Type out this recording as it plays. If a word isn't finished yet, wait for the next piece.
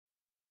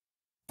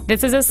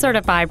This is a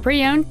certified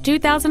pre-owned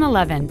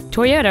 2011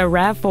 Toyota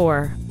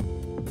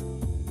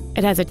RAV4.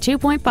 It has a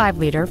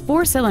 2.5-liter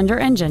four-cylinder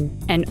engine,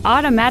 an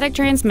automatic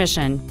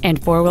transmission,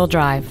 and four-wheel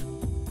drive.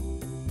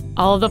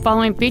 All of the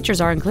following features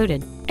are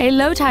included: a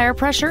low-tire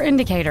pressure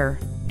indicator,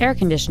 air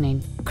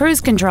conditioning,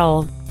 cruise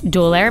control,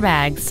 dual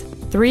airbags,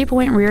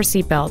 3-point rear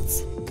seat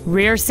belts,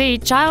 rear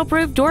seat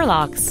child-proof door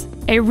locks,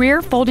 a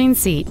rear folding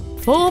seat,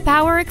 full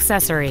power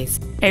accessories,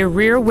 a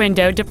rear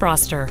window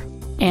defroster,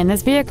 and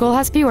this vehicle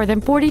has fewer than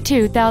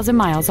 42,000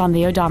 miles on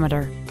the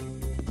odometer.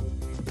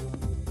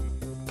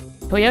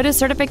 Toyota's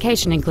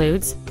certification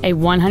includes a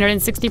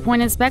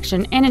 160-point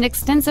inspection and an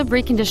extensive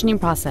reconditioning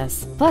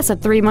process, plus a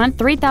 3-month,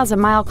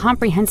 3,000-mile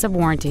comprehensive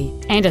warranty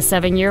and a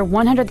 7-year,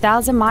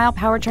 100,000-mile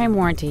powertrain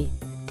warranty.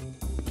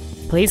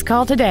 Please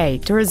call today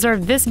to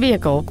reserve this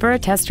vehicle for a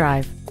test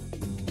drive.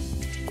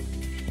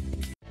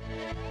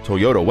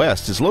 Toyota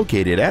West is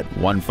located at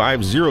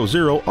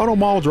 1500 Auto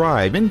Mall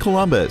Drive in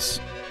Columbus.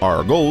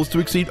 Our goal is to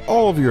exceed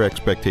all of your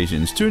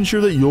expectations to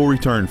ensure that you'll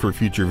return for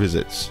future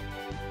visits.